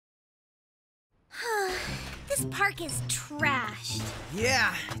This park is trashed.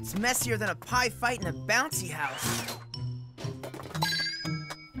 Yeah, it's messier than a pie fight in a bouncy house.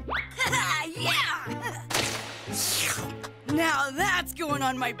 Yeah! Now that's going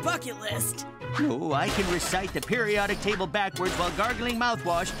on my bucket list. Oh, I can recite the periodic table backwards while gargling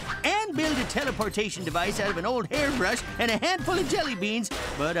mouthwash and build a teleportation device out of an old hairbrush and a handful of jelly beans,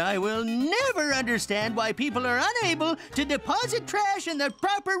 but I will never understand why people are unable to deposit trash in the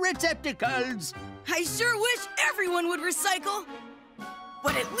proper receptacles. I sure wish everyone would recycle.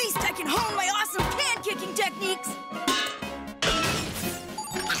 But at least I can hone my awesome can-kicking techniques.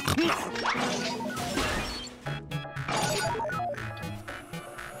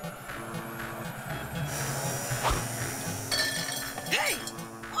 Hey!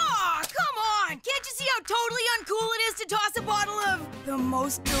 Aw, come on! Can't you see how totally uncool it is to toss a bottle of the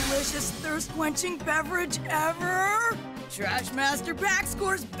most delicious thirst-quenching beverage ever? Trash Master Pack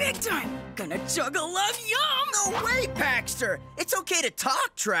scores big time! Gonna chug a love yum! No way, Paxter! It's okay to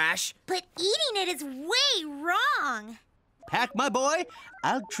talk trash. But eating it is way wrong. Pack, my boy,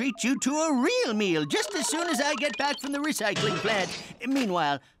 I'll treat you to a real meal just as soon as I get back from the recycling plant.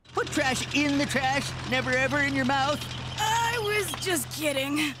 Meanwhile, put trash in the trash, never ever in your mouth. I was just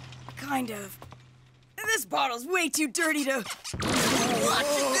kidding. Kind of. This bottle's way too dirty to... What,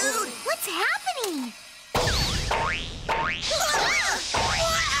 dude? What's happening?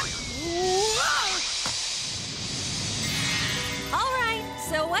 All right,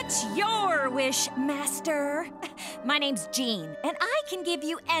 so what's your wish, Master? My name's Jean, and I can give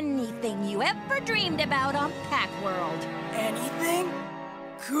you anything you ever dreamed about on Pack World. Anything?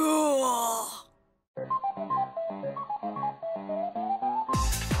 Cool.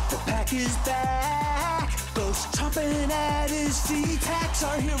 The Pack is back, goes chomping at his feet. Pack's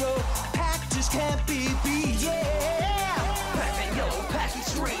our hero, Pack just can't be beat, yeah! Pac-Man yellow, Pack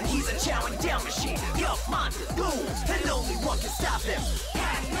extreme, he's a chowing down machine. Yup, monster, ghouls, and only one can stop him.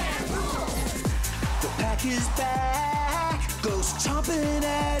 Pac-Man rules! The Pack is back, goes chomping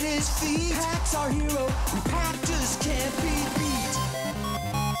at his feet. Pack's our hero, and Pack just can't be beat.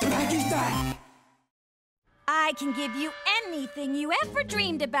 The Pack is back! I can give you anything you ever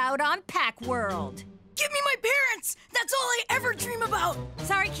dreamed about on Pack World. Give me my parents! That's all I ever dream about!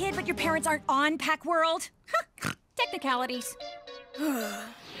 Sorry, kid, but your parents aren't on Pack World. Huh, technicalities.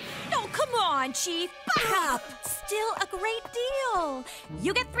 Oh, come on, Chief. Buck up. Still a great deal.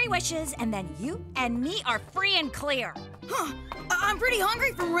 You get 3 wishes, and then you and me are free and clear. Huh. I'm pretty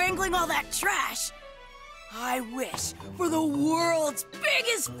hungry from wrangling all that trash. I wish for the world's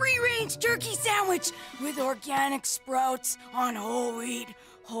biggest free-range turkey sandwich with organic sprouts on whole wheat.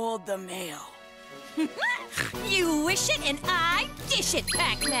 Hold the mail. You wish it, and I dish it,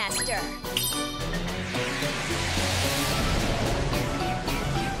 Pack-Master.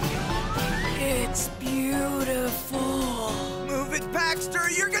 It's beautiful. Move it, Paxter,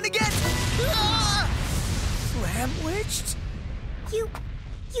 you're gonna get... Sandwiched? You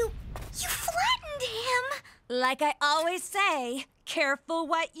flattened him. Like I always say, careful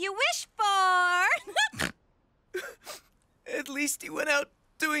what you wish for. At least he went out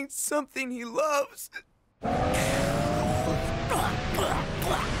doing something he loves.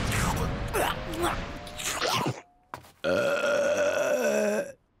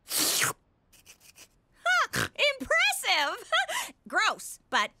 Impressive! Gross,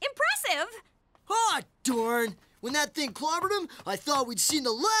 but impressive. Aw, darn. When that thing clobbered him, I thought we'd seen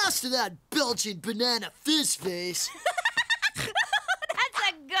the last of that belching banana fizz face. That's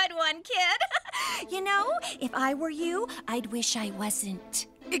a good one, kid. You know, if I were you, I'd wish I wasn't.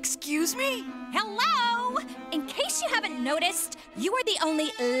 Excuse me? Hello! In case you haven't noticed, you are the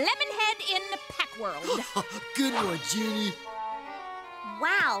only lemonhead in Pack World. Good one, Genie.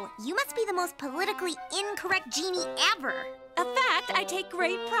 Wow, you must be the most politically incorrect genie ever. A fact I take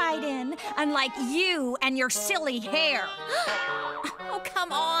great pride in, unlike you and your silly hair. Oh,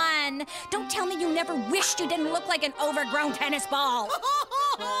 come on. Don't tell me you never wished you didn't look like an overgrown tennis ball.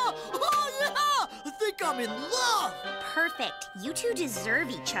 Oh, yeah! I think I'm in love. Perfect. You two deserve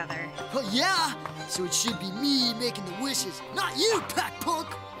each other. Oh, yeah? So it should be me making the wishes, not you, Pack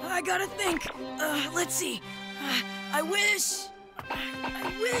Punk. I gotta think. Let's see. I wish...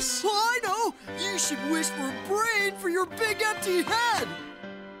 Oh, I know! You should wish for a brain for your big empty head!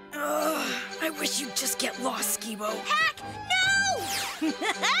 I wish you'd just get lost, Skibo. Pack, no!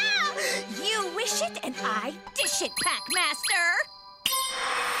 You wish it and I dish it, Pack-Master.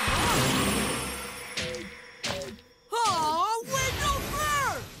 Oh, wait, no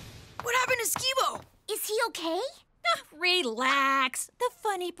fair! What happened to Skibo? Is he okay? Relax. The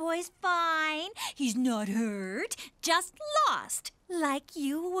funny boy's fine. He's not hurt, just lost, like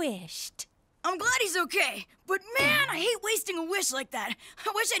you wished. I'm glad he's okay. But man, I hate wasting a wish like that.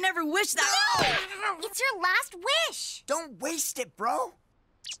 I wish I never wished that. It's your last wish. Don't waste it, bro.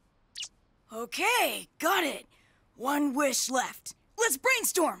 Okay, got it. One wish left. Let's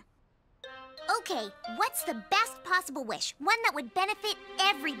brainstorm. Okay, what's the best possible wish? One that would benefit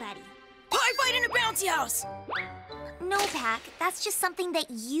everybody. Pie fight in a bouncy house. No, Pac, that's just something that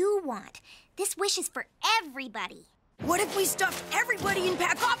you want. This wish is for everybody. What if we stuffed everybody in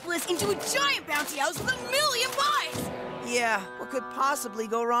Pacopolis into a giant bouncy house with 1,000,000 pies? Yeah, what could possibly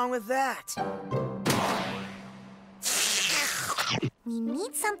go wrong with that? We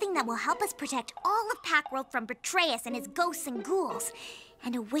need something that will help us protect all of Pac-World from Betrayus and his ghosts and ghouls.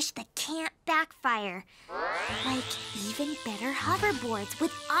 And a wish that can't backfire. Like even better hoverboards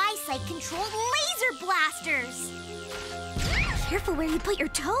with eyesight-controlled laser blasters. Careful where you put your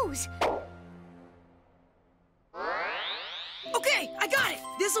toes. Okay, I got it.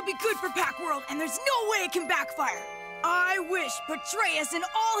 This'll be good for Pac-World, and there's no way it can backfire. I wish Betrayus and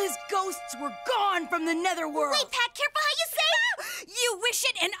all his ghosts were gone from the Netherworld. Wait, Pac, careful how you say it! You wish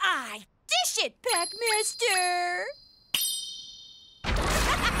it and I dish it, Pac-Mister.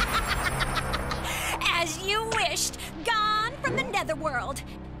 As you wished, gone from the Netherworld.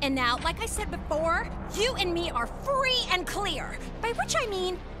 And now, like I said before, you and me are free and clear. By which I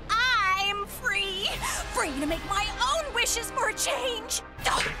mean, I'm free. Free to make my own wishes for a change.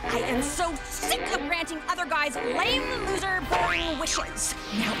 Oh, I am so sick of granting other guys lame, loser, boring wishes.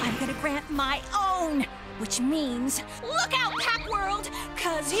 Now I'm gonna grant my own. Which means, look out, Pac-World,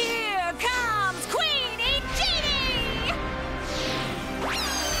 'cause here comes Queenie Genie!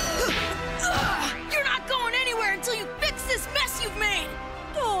 You're not going anywhere until you fix this mess you've made!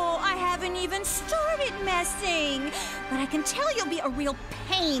 Oh, I haven't even started messing. But I can tell you'll be a real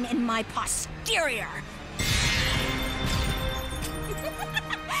pain in my posterior.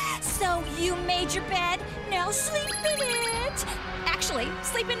 So you made your bed, now sleep in it. Actually,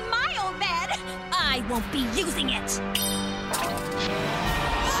 sleep in my own bed. I won't be using it.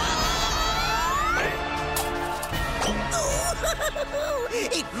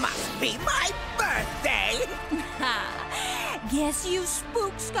 It must be my birthday! Guess you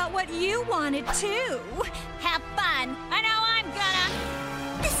spooks got what you wanted too. Have fun. I know I'm gonna.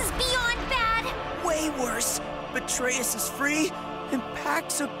 This is beyond bad. Way worse. Betrayus is free, and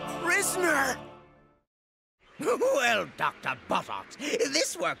Pac's a prisoner. Well, Dr. Buttocks,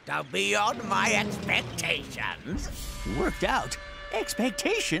 this worked out beyond my expectations. Worked out?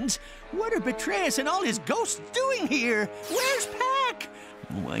 Expectations? What are Betrayus and all his ghosts doing here? Where's Pac?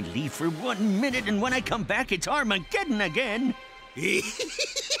 Oh, I leave for 1 minute, and when I come back, it's Armageddon again.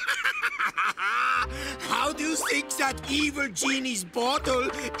 How do you think that evil genie's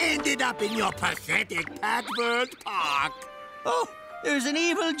bottle ended up in your pathetic Pac-Bird Park? Oh, there's an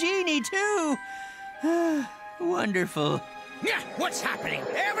evil genie, too. Wonderful. Yeah, what's happening?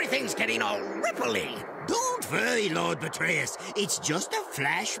 Everything's getting all ripply. Don't worry, Lord Betrayus. It's just a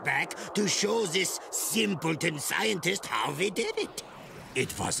flashback to show this simpleton scientist how we did it.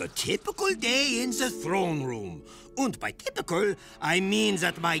 It was a typical day in the throne room. And by typical, I mean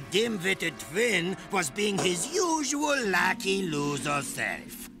that my dim-witted twin was being his usual lackey loser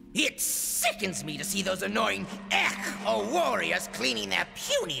self. It sickens me to see those annoying Echo warriors cleaning their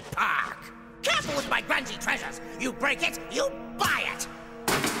puny park. Careful with my grungy treasures. You break it, you buy it.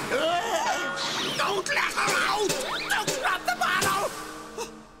 Don't let her out! Don't drop the bottle!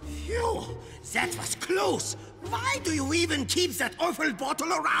 Phew, that was close. Why do you even keep that awful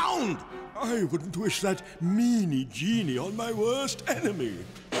bottle around? I wouldn't wish that Meanie Genie on my worst enemy.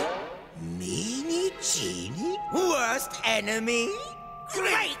 Meanie Genie? Worst enemy?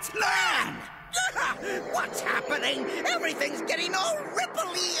 Great plan! What's happening? Everything's getting all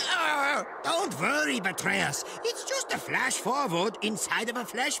ripply. Don't worry, Betrayus. It's just a flash forward inside of a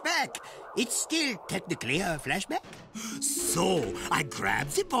flashback. It's still technically a flashback. So, I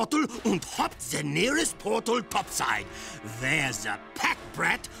grabbed the bottle and hopped the nearest portal topside. There's a Pac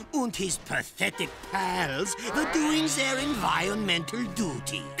Brat and his pathetic pals were doing their environmental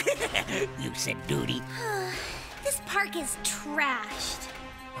duty. You said duty. This park is trashed.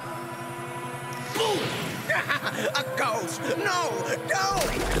 Boom! A ghost! No! No!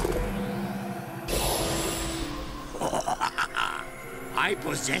 I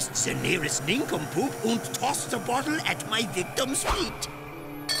possessed the nearest nincompoop and tossed the bottle at my victim's feet.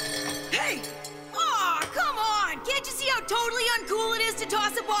 Hey! Aw, come on! Can't you see how totally uncool it is to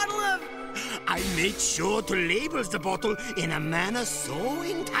toss a bottle of... I made sure to label the bottle in a manner so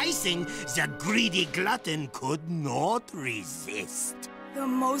enticing the greedy glutton could not resist. The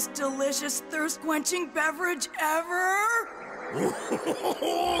most delicious thirst-quenching beverage ever?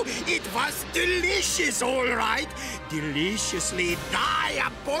 Oh, it was delicious, all right. Deliciously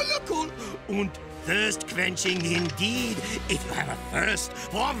diabolical and thirst-quenching indeed. If you have a thirst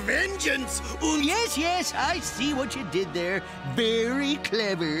for vengeance and... Yes, yes, I see what you did there. Very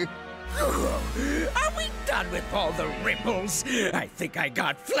clever. Are we done with all the ripples? I think I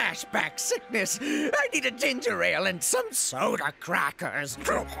got flashback sickness. I need a ginger ale and some soda crackers.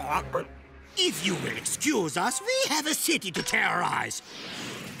 If you will excuse us, we have a city to terrorize.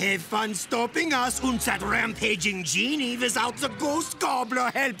 Have fun stopping us and that rampaging genie without the ghost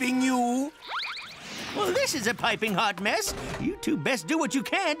gobbler helping you. Well, this is a piping hot mess. You two best do what you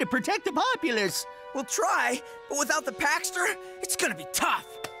can to protect the populace. We'll try, but without the Paxter, it's gonna be tough.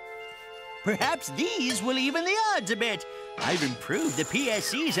 Perhaps these will even the odds a bit. I've improved the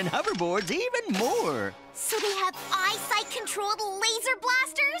PSCs and hoverboards even more. So they have eyesight-controlled laser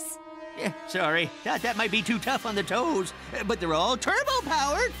blasters? Yeah, sorry, thought that might be too tough on the toes, but they're all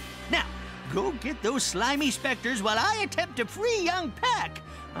turbo-powered. Now, go get those slimy specters while I attempt to free young Pac.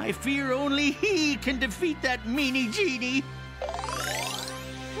 I fear only he can defeat that Meanie Genie.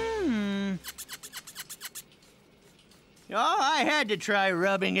 Oh, I had to try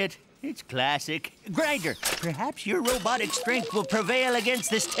rubbing it. It's classic. Grinder, perhaps your robotic strength will prevail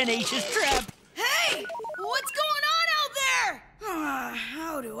against this tenacious trap. Hey! What's going on out there?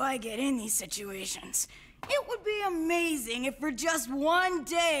 How do I get in these situations? It would be amazing if for just one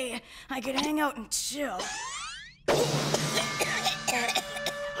day I could hang out and chill.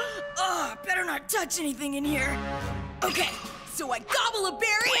 Better not touch anything in here. Okay, so I gobble a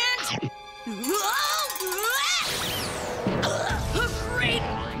berry and... Great!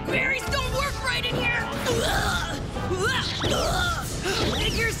 Berries don't work right in here!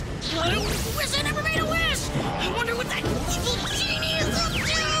 Figures! I wish I never made a wish! I wonder what that evil genie is up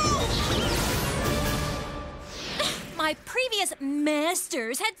to! My previous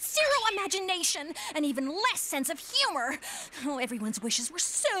masters had zero imagination and even less sense of humor. Oh, everyone's wishes were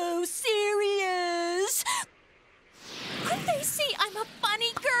so serious. Couldn't they see I'm a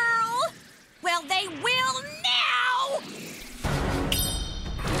funny girl? Well, they will now!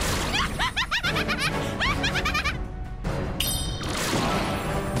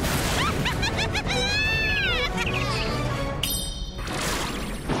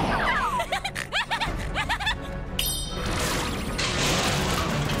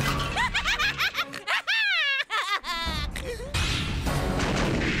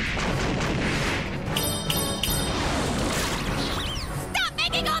 Stop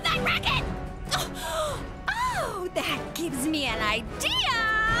making all that racket! Oh, that gives me an idea!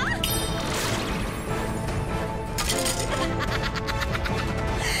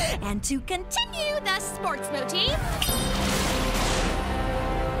 And to continue the sports motif,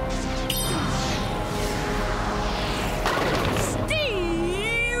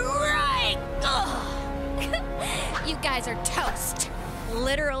 Steve Right! You guys are toast.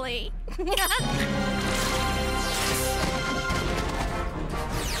 Literally.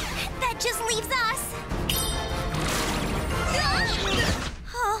 That just leaves us.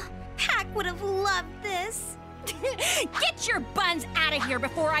 Oh, Pac would have loved this. Get your buns out of here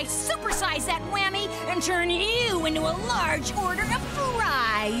before I supersize that whammy and turn you into a large order of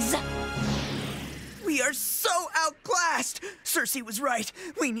fries. We are so outclassed. Cersei was right.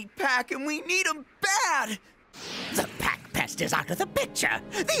 We need Pac, and we need him bad. The pack pest is out of the picture.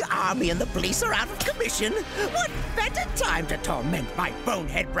 The army and the police are out of commission. What better time to torment my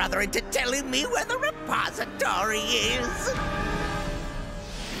bonehead brother into telling me where the repository is?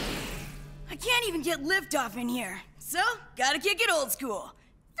 I can't even get liftoff in here, so gotta kick it old school.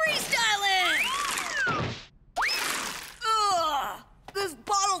 Freestyling! Ugh! This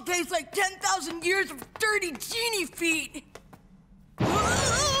bottle tastes like 10,000 years of dirty genie feet.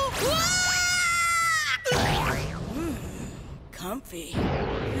 Comfy.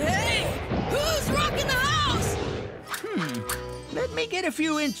 Hey! Who's rocking the house? Let me get a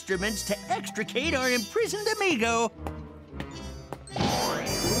few instruments to extricate our imprisoned amigo.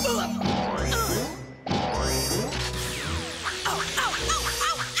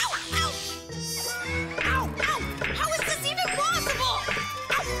 How is this even possible?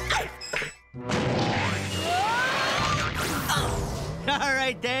 All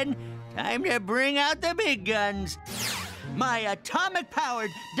right, then. Time to bring out the big guns. My atomic-powered,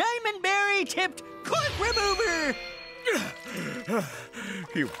 diamond-berry-tipped cork remover!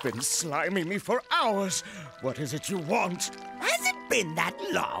 You've been sliming me for hours. What is it you want? Has it been that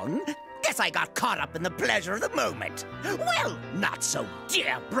long? Guess I got caught up in the pleasure of the moment. Well, not so,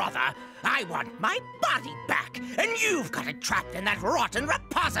 dear brother. I want my body back, and you've got it trapped in that rotten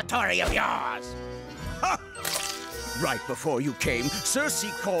repository of yours. Right before you came, Circe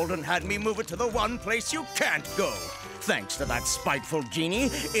called and had me move it to the one place you can't go. Thanks to that spiteful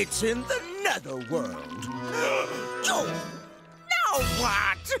genie, it's in the netherworld. Now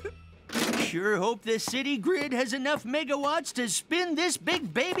what? Sure hope the city grid has enough megawatts to spin this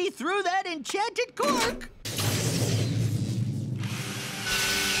big baby through that enchanted cork.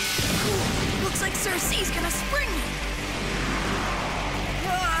 Looks like Circe's gonna spring me.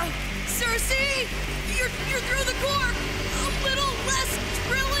 Circe, you're through the cork. A little less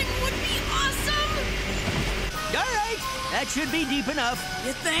drilling would be awesome. All right, that should be deep enough.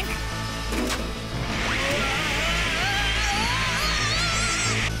 You think?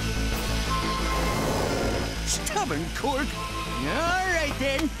 Stubborn cork. All right,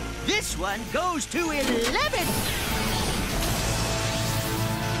 then. This one goes to 11.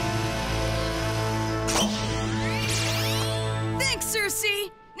 Thanks, Circe.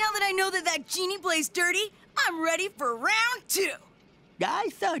 Now that I know that genie plays dirty, I'm ready for round 2. I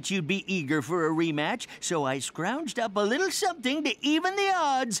thought you'd be eager for a rematch, so I scrounged up a little something to even the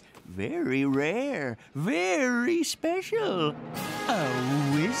odds. Very rare, very special. A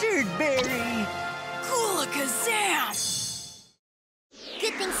wizard berry. Cool-a-kazam!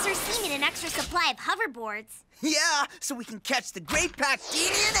 Good thing Circe made an extra supply of hoverboards. Yeah, so we can catch the great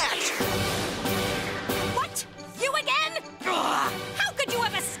PAC-Genie in action. What? You again? Ugh, how could you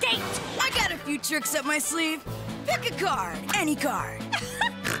have escaped? I got a few tricks up my sleeve. Pick a card, any card.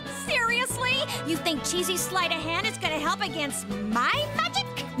 Seriously? You think cheesy sleight of hand is gonna help against my magic?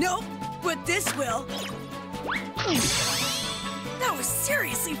 Nope, but this will. That was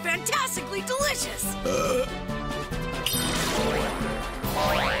seriously fantastically delicious.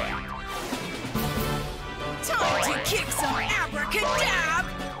 Time to kick some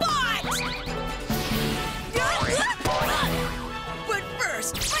abracadabra butt! But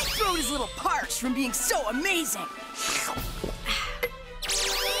first, my throat is a little parched from being so amazing.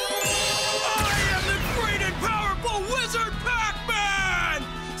 I am the great and powerful wizard Pac-Man!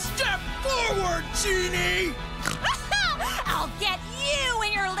 Step forward, genie! I'll get you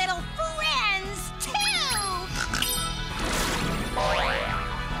and your little friends, too!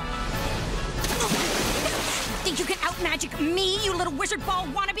 Think you can out-magic me, you little wizard ball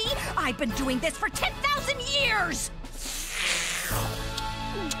wannabe? I've been doing this for 10,000 years!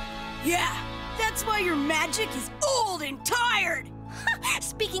 Yeah, that's why your magic is old and tired.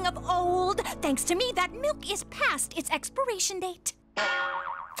 Speaking of old, thanks to me, that milk is past its expiration date.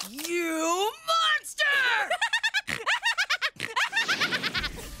 You monster!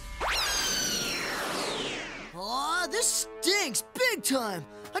 Aw, this stinks big time.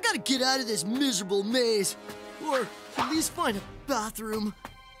 I gotta get out of this miserable maze. Or at least find a bathroom.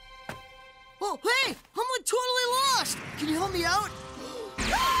 Oh, hey! I'm like totally lost! Can you help me out?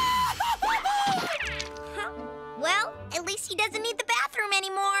 Well, at least he doesn't need the bathroom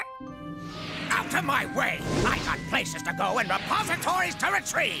anymore. Out of my way! I got places to go and repositories to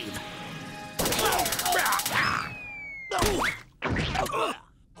retrieve!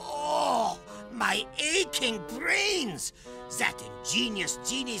 Oh, my aching brains! That ingenious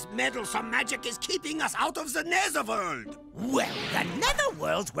genie's meddlesome magic is keeping us out of the netherworld. Well, the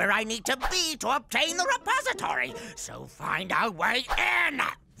netherworld's where I need to be to obtain the repository, so find our way in!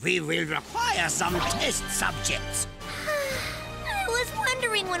 We will require some test subjects. I was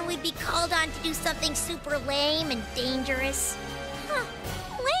wondering when we'd be called on to do something super lame and dangerous.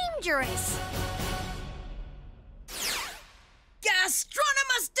 Langerous.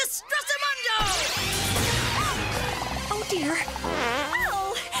 Gastronomus Distressamundo! Oh, dear.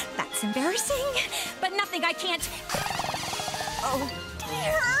 Oh, that's embarrassing, but nothing I can't... Oh,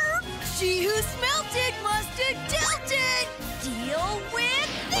 dear. She who smelt it must have dealt it! Deal with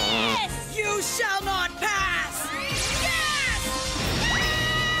this! You shall not pass! Yes!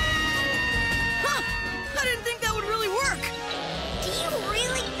 Huh! I didn't think that would really work. Do you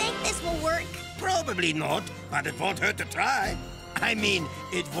really think this will work? Probably not, but it won't hurt to try. I mean,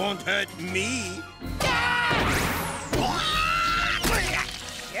 it won't hurt me.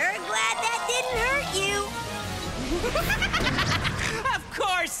 Sure glad that didn't hurt you. Of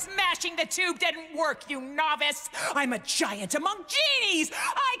course, smashing the tube didn't work, you novice. I'm a giant among genies.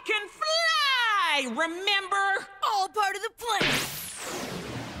 I can fly, remember? All part of the plan.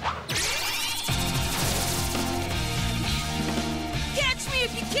 Catch me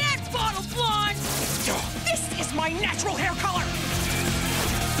if you can, bottle blonde! This is my natural hair color.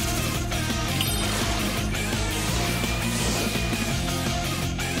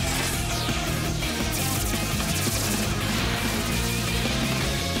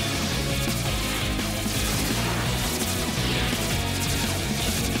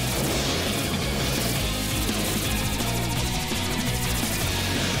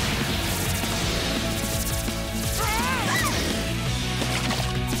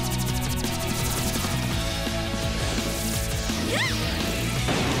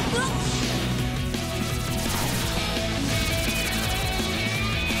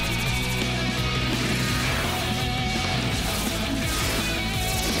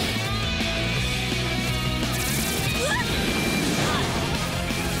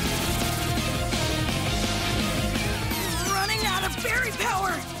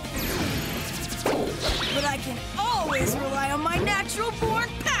 power! But I can always rely on my natural-born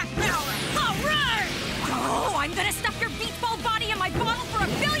pack power! All right! Oh, I'm gonna stuff your beach ball body in my bottle for 1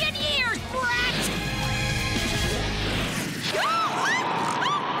 billion years, brat!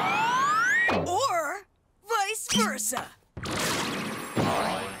 Or vice versa.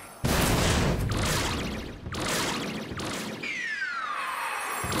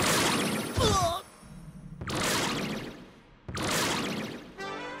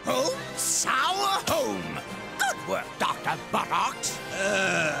 Home, sour home. Good work, Dr. Buttocks.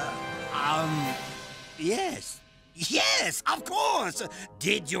 Yes. Yes, of course.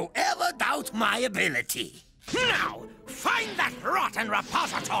 Did you ever doubt my ability? Now, find that rotten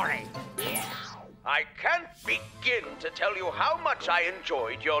repository. I can't begin to tell you how much I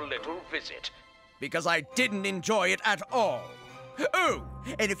enjoyed your little visit. Because I didn't enjoy it at all. Oh,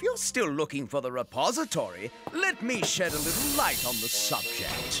 and if you're still looking for the repository, let me shed a little light on the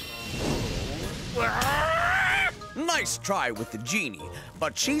subject. Nice try with the genie,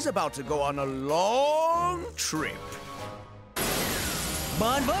 but she's about to go on a long trip.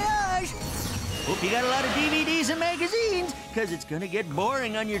 Bon voyage! Hope you got a lot of DVDs and magazines, because it's gonna get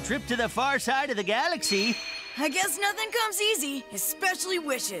boring on your trip to the far side of the galaxy. I guess nothing comes easy, especially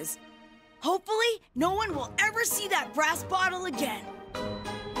wishes. Hopefully, no one will ever see that brass bottle again.